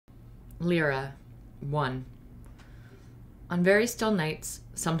Lyra, 1. On very still nights,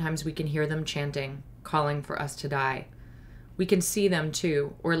 sometimes we can hear them chanting, calling for us to die. We can see them,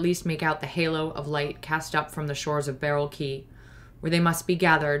 too, or at least make out the halo of light cast up from the shores of Beryl Key, where they must be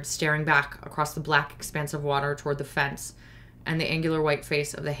gathered, staring back across the black expanse of water toward the fence and the angular white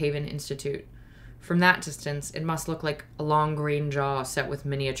face of the Haven Institute. From that distance, it must look like a long green jaw set with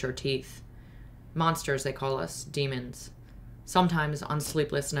miniature teeth. Monsters, they call us, demons. Sometimes, on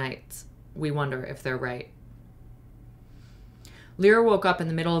sleepless nights, we wonder if they're right. Lyra woke up in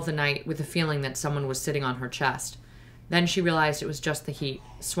the middle of the night with the feeling that someone was sitting on her chest. Then she realized it was just the heat,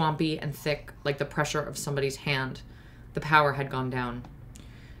 swampy and thick like the pressure of somebody's hand. The power had gone down.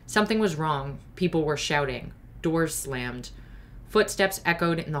 Something was wrong. People were shouting. Doors slammed. Footsteps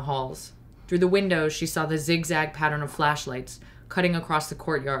echoed in the halls. Through the windows, she saw the zigzag pattern of flashlights cutting across the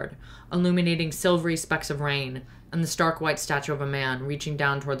courtyard, illuminating silvery specks of rain, and the stark white statue of a man reaching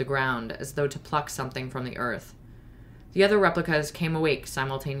down toward the ground as though to pluck something from the earth. The other replicas came awake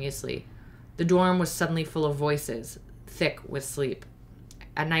simultaneously. The dorm was suddenly full of voices, thick with sleep.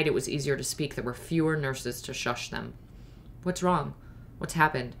 At night it was easier to speak. There were fewer nurses to shush them. What's wrong? What's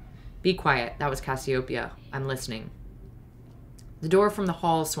happened? Be quiet. That was Cassiopeia. I'm listening. The door from the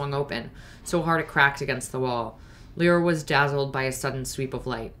hall swung open, so hard it cracked against the wall. Lyra was dazzled by a sudden sweep of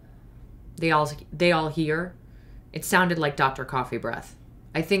light. They all here? It sounded like Dr. Coffee Breath.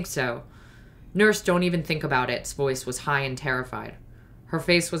 I think so. Nurse, don't even think about it. Its voice was high and terrified. Her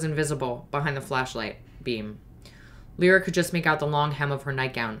face was invisible behind the flashlight beam. Lyra could just make out the long hem of her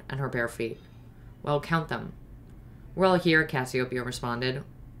nightgown and her bare feet. Well, count them. We're all here, Cassiopeia responded.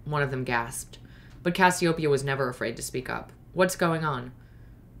 One of them gasped. But Cassiopeia was never afraid to speak up. What's going on?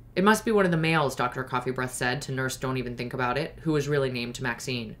 It must be one of the males, Dr. Coffee Breath said to Nurse Don't Even Think About It, who was really named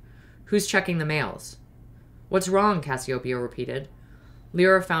Maxine. Who's checking the mails? What's wrong? Cassiopeia repeated.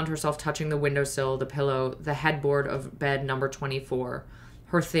 Lyra found herself touching the windowsill, the pillow, the headboard of bed number 24.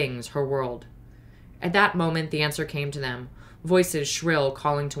 Her things, her world. At that moment, the answer came to them. Voices shrill,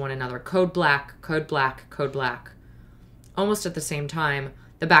 calling to one another. Code black, code black, code black. Almost at the same time,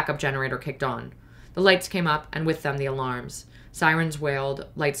 the backup generator kicked on. The lights came up, and with them the alarms. Sirens wailed,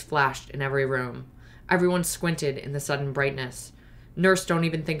 lights flashed in every room. Everyone squinted in the sudden brightness. Nurse Don't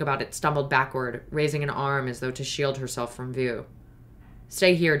Even Think About It stumbled backward, raising an arm as though to shield herself from view.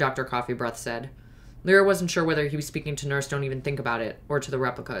 Stay here, Dr. Coffee Breath said. Lyra wasn't sure whether he was speaking to Nurse Don't Even Think About It, or to the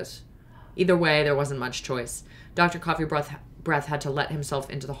replicas. Either way, there wasn't much choice. Dr. Coffee Breath had to let himself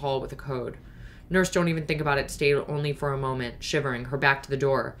into the hall with a code. Nurse Don't Even Think About It stayed only for a moment, shivering, her back to the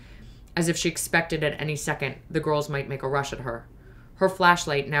door, as if she expected at any second the girls might make a rush at her. Her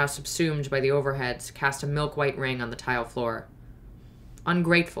flashlight, now subsumed by the overheads, cast a milk-white ring on the tile floor.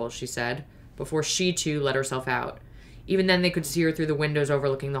 Ungrateful, she said, before she too let herself out. Even then they could see her through the windows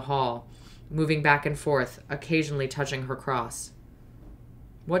overlooking the hall, moving back and forth, occasionally touching her cross.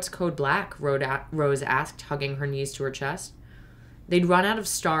 What's code black? Rose asked, hugging her knees to her chest. They'd run out of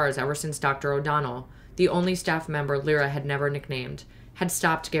stars ever since Dr. O'Donnell, the only staff member Lyra had never nicknamed, had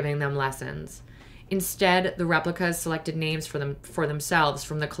stopped giving them lessons. Instead, the replicas selected names for themselves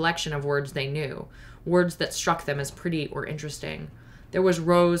from the collection of words they knew, words that struck them as pretty or interesting. There was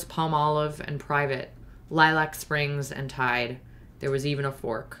Rose, Palmolive, and Private, Lilac Springs, and Tide. There was even a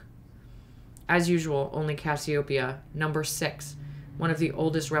fork. As usual, only Cassiopeia, number 6, one of the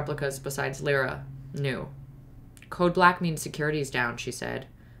oldest replicas besides Lyra, knew. Code black means security's down, she said.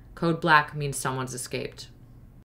 Code black means someone's escaped.